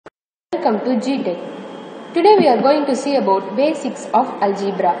welcome to GTech. Today we are going to see about basics of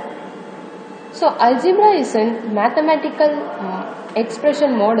algebra. So algebra is a mathematical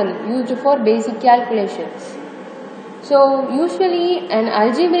expression model used for basic calculations. So usually an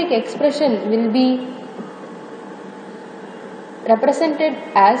algebraic expression will be represented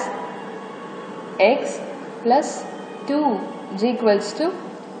as x plus 2 is equals to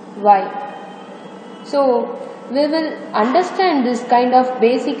y. So we will understand this kind of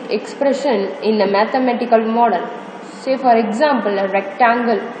basic expression in a mathematical model. Say for example a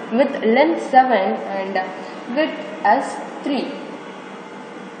rectangle with length 7 and width as 3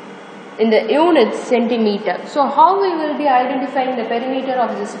 in the units centimeter. So how we will be identifying the perimeter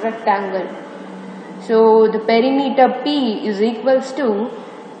of this rectangle? So the perimeter P is equals to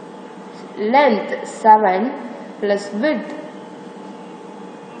length 7 plus width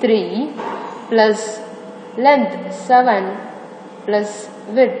 3 plus length 7 plus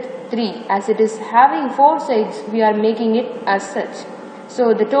width 3. As it is having 4 sides, we are making it as such.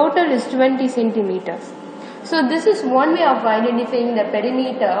 So the total is 20 centimeters. So this is one way of identifying the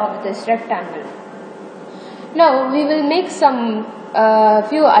perimeter of this rectangle. Now we will make some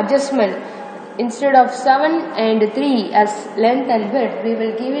few adjustments. Instead of 7 and 3 as length and width, we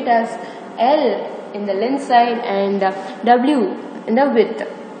will give it as L in the length side and W in the width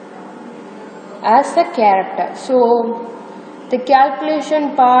as a character. So the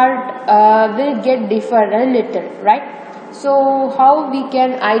calculation part will get different a little, right? So how we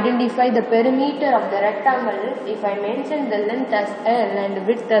can identify the perimeter of the rectangle if I mention the length as L and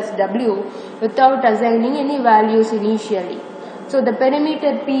width as W without assigning any values initially? So the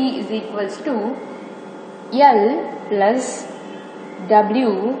perimeter P is equals to L plus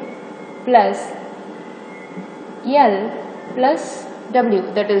W plus L plus W,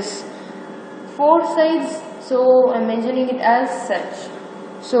 that is 4 sides, so I am mentioning it as such.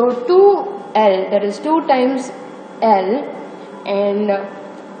 So 2L, that is 2 times L and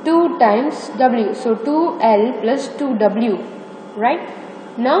 2 times W, so 2L plus 2W, right?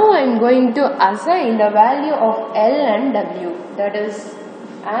 Now I am going to assign the value of L and W, that is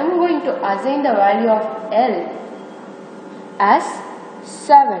I am going to assign the value of L as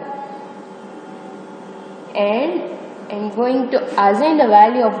 7 and I am going to assign the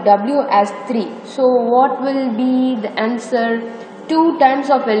value of W as 3. So what will be the answer? 2 times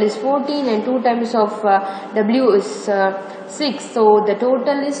of L is 14 and 2 times of W is 6. So the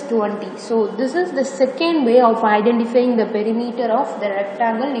total is 20. So this is the second way of identifying the perimeter of the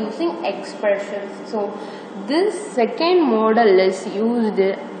rectangle using expressions. So this second model is used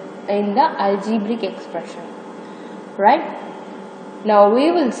in the algebraic expression, right? Now we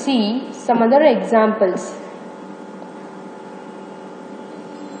will see some other examples.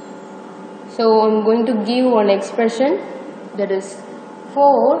 So I am going to give one expression, that is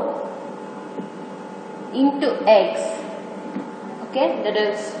 4 into x, okay, that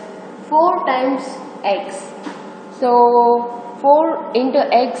is 4 times x. So 4 into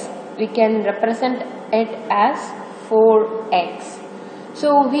x, we can represent it as 4x.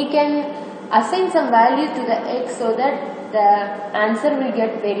 So we can assign some value to the x so that the answer will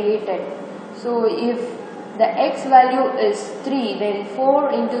get variated. So if the x value is 3, then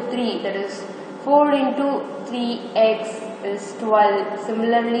 4 into 3, that is 4 into 3x is 12.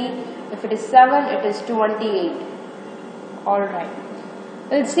 Similarly, if it is 7, it is 28. Alright.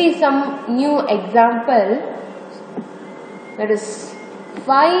 We'll see some new example. That is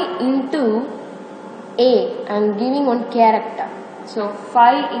 5 into a. I am giving one character. So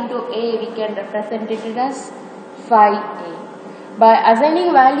 5 into a, we can represent it as 5a. By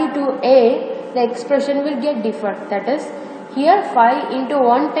assigning value to a, the expression will get different. That is, here 5 into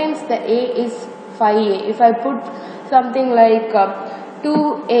 1 times the a is 5a. If I put something like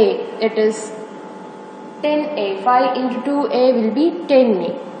 2a, it is 10a. 5 into 2a will be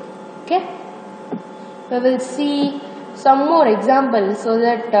 10a. Okay. We will see some more examples so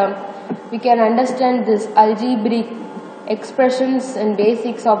that we can understand this algebraic expressions and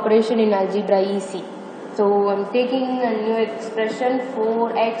basics operation in algebra easy. So I am taking a new expression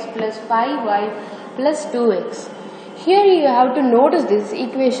 4x plus 5y plus 2x. Here you have to notice this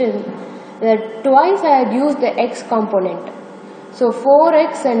equation that twice I had used the x component. So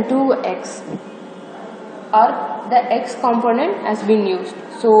 4x and 2x are the x component has been used.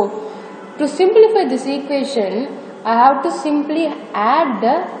 So to simplify this equation, I have to simply add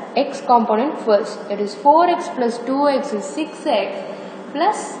the x component first. That is 4x plus 2x is 6x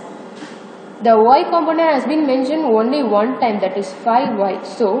plus the y component has been mentioned only one time, that is 5y.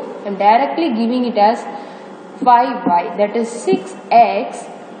 So I am directly giving it as 5y, that is 6x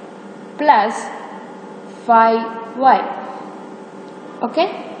plus 5y.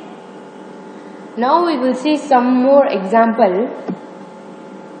 Okay. Now we will see some more example.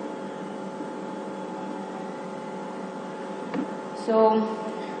 So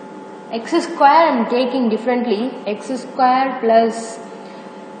x square I am taking differently. X square plus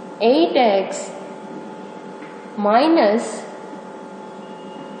 8x minus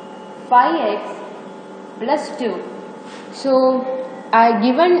 5x plus 2. So I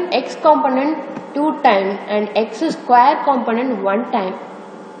given x component 2 times and x square component 1 time.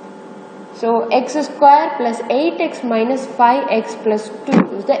 So x square plus 8x minus 5x plus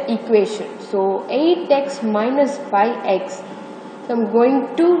 2 is the equation. So 8x minus 5x. So I am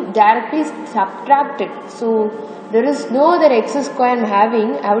going to directly subtract it. So there is no other x square I am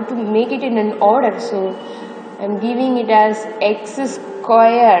having. I have to make it in an order. So I am giving it as x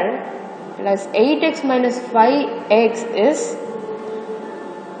square plus 8x minus 5x is,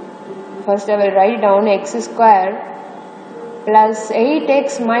 first I will write down x square plus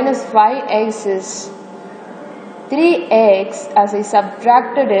 8x minus 5x is 3x as I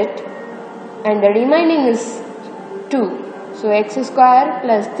subtracted it, and the remaining is 2. So x square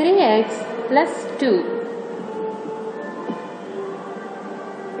plus 3x plus 2.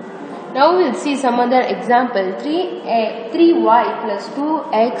 Now we will see some other example. 3y plus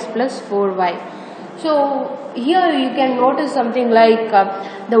 2x plus 4y. So here you can notice something like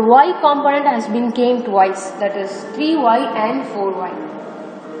the y component has been came twice, that is 3y and 4y,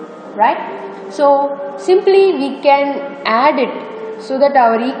 right? So simply we can add it so that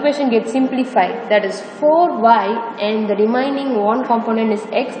our equation gets simplified, that is 4y and the remaining one component is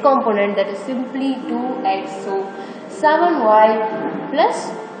x component, that is simply 2x. So 7y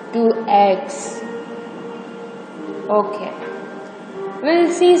plus 2x. Okay, we will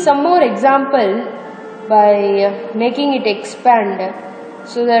see some more example by making it expand,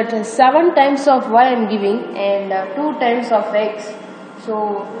 so that 7 times of y I am giving and 2 times of x.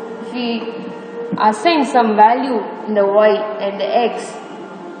 So if we assign some value in the y and the x,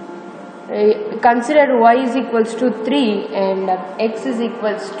 consider y is equals to 3 and x is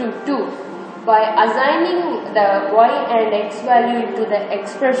equals to 2. By assigning the y and x value into the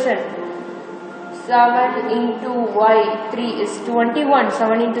expression, 7 into y, 3 is 21,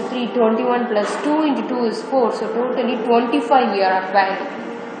 7 into 3, 21 plus 2 into 2 is 4, so totally 25 we are applying,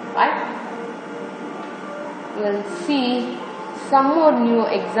 right? We will see some more new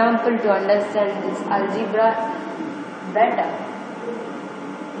example to understand this algebra better.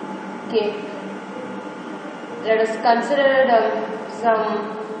 Okay, let us consider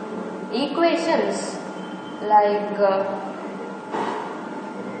some equations like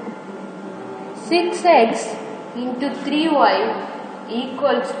 6x into 3y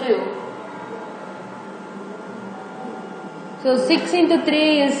equals to, so 6 into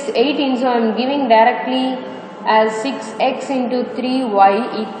 3 is 18, so I am giving directly as 6x into 3y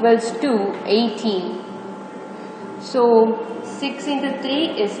equals to 18. So 6 into 3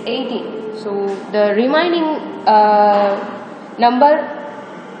 is 18. So the remaining number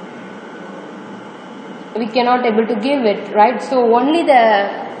we cannot able to give it, right? So only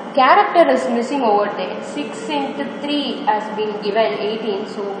the character is missing over there. 6 into 3 has been given 18.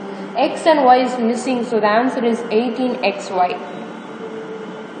 So x and y is missing. So the answer is 18xy.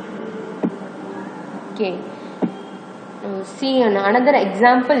 Okay. Now see another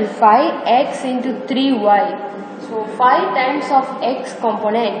example. 5x into 3y. So 5 times of x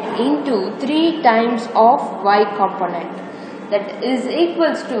component into 3 times of y component. That is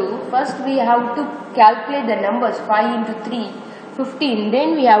equals to, first we have to calculate the numbers. 5 into 3, 15.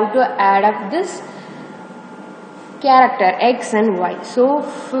 Then we have to add up this character x and y. So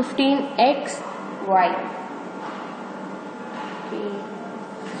 15xy. Okay.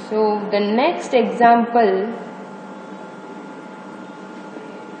 So the next example,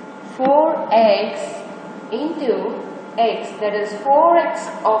 4x into x, that is 4x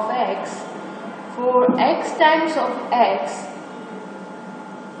of x, for x times of x.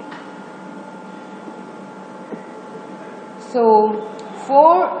 So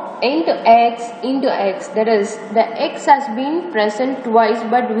 4 into x, that is the x has been present twice,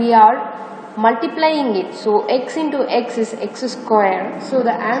 but we are multiplying it. So x into x is x square. So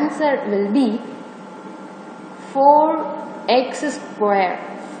the answer will be 4x square.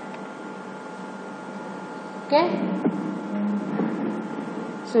 Okay.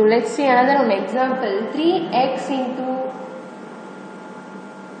 So let's see another one example. 3x into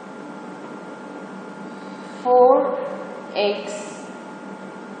 4x.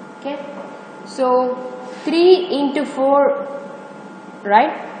 Okay, so 3 into 4,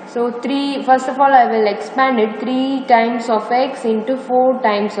 right? So 3, first of all I will expand it, 3 times of x into 4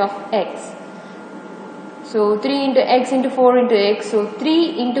 times of x. So 3 into x into 4 into x. So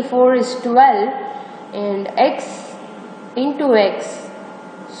 3 into 4 is 12 and x into x.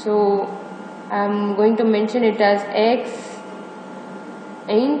 So I am going to mention it as x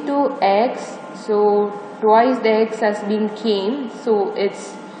into x. So twice the x has been came. So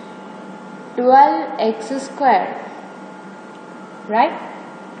it's 12x squared. Right?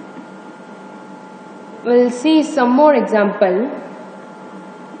 We'll see some more example.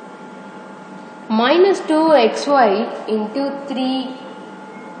 Minus 2xy into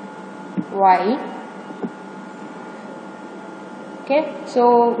 3y. Okay,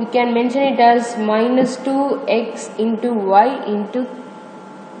 so we can mention it as minus 2x into y into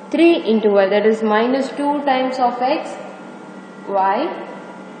 3 into y. That is minus 2 times of x, y.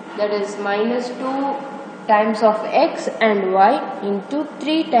 That is minus 2 times of x and y into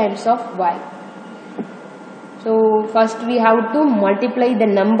 3 times of y. So first we have to multiply the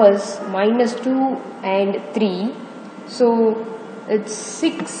numbers minus 2 and 3. So it's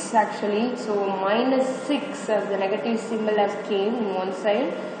 6 actually. So minus 6 as the negative symbol has came in one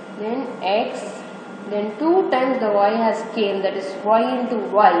side. Then x. Then 2 times the y has came. That is y into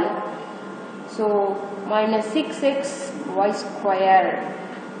y. So minus 6x y square.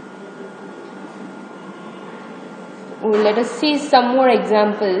 Let us see some more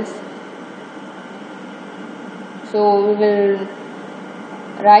examples. So we will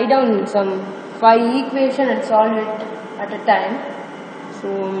write down some 5 equations and solve it at a time. So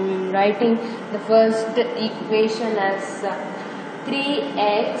I am writing the first equation as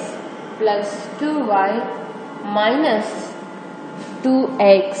 3x plus 2y minus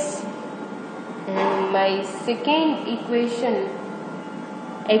 2x. And my second equation,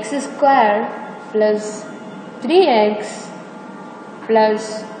 x square plus 3x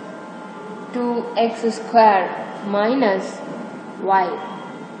plus 2x square minus y.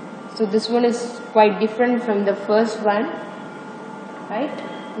 So this one is quite different from the first one, right?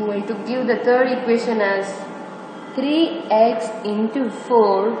 I'm going to give the third equation as 3x into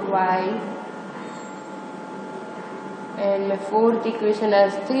 4y, and my fourth equation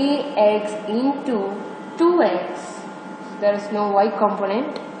as 3x into 2x. There is no y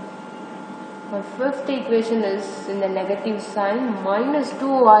component. My fifth equation is in the negative sign, minus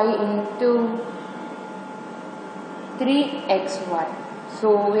 2y into 3xy. So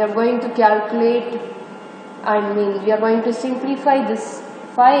we are going to calculate, we are going to simplify this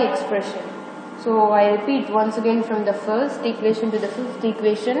 5 expression. So I repeat once again from the first equation to the fifth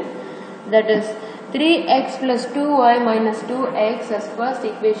equation, that is 3x plus 2y minus 2x as first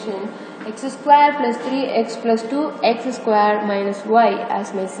equation, x square plus 3x plus 2x square minus y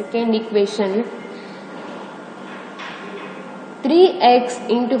as my second equation, 3x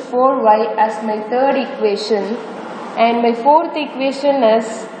into 4y as my third equation, and my fourth equation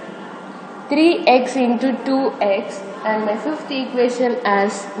as 3x into 2x, and my fifth equation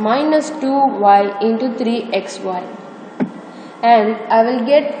as minus 2y into 3xy. And I will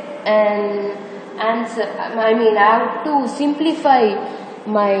get an answer, I have to simplify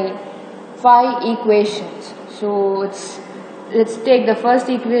my 5 equations. So let's take the first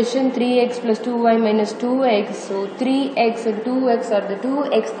equation, 3x plus 2y minus 2x. So 3x and 2x are the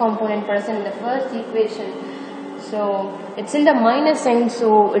 2x component present in the first equation. So it's in the minus sign,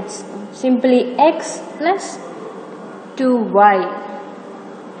 so it's simply x plus 2y.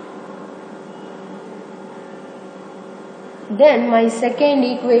 Then my second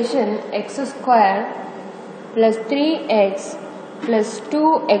equation, x square plus 3x plus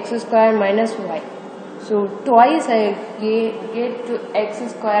 2x square minus y. So twice I get to x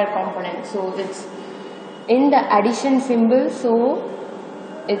square component. So it's in the addition symbol. So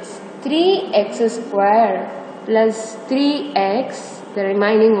it's 3x square plus 3x, the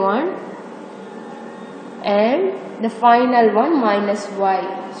remaining one, and the final one minus y.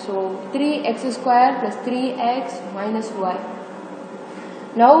 So 3x square plus 3x minus y.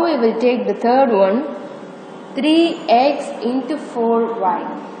 Now we will take the third one, 3x into 4y,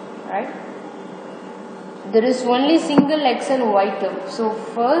 right? There is only single x and y term. So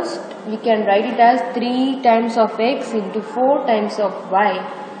first we can write it as 3 times of x into 4 times of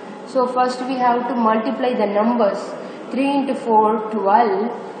y. So first we have to multiply the numbers. 3 into 4, 12,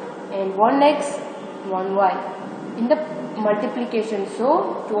 and 1x, 1y in the multiplication.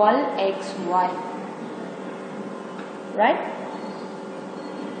 So 12xy, right?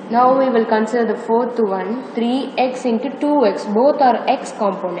 Now we will consider the fourth one, 3x into 2x. Both are x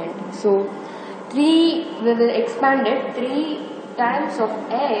component. So 3, we will expand it, 3 times of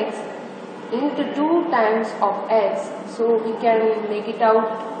x into 2 times of x. So we can make it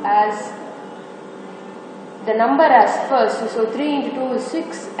out as the number as first. So 3 into 2 is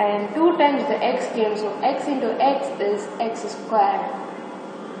 6 and 2 times the x came. So x into x is x squared.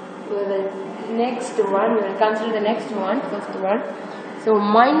 We will consider the next one, first one. So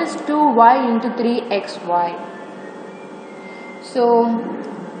minus 2y into 3xy. So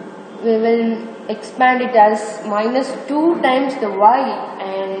we will expand it as minus 2 times the y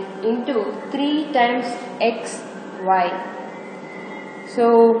and into 3 times xy. So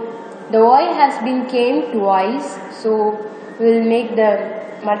the y has been came twice. So we will make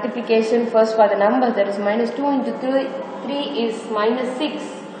the multiplication first for the number, that is minus 2 into 3 is minus 6.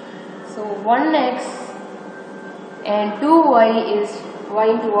 So 1x and 2y is y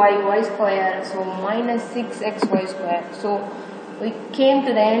into y square, so minus 6xy square. So we came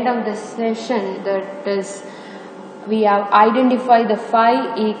to the end of the session, that is we have identified the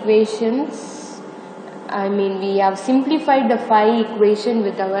 5 equations. We have simplified the 5 equation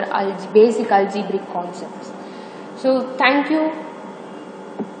with our basic algebraic concepts. So thank you.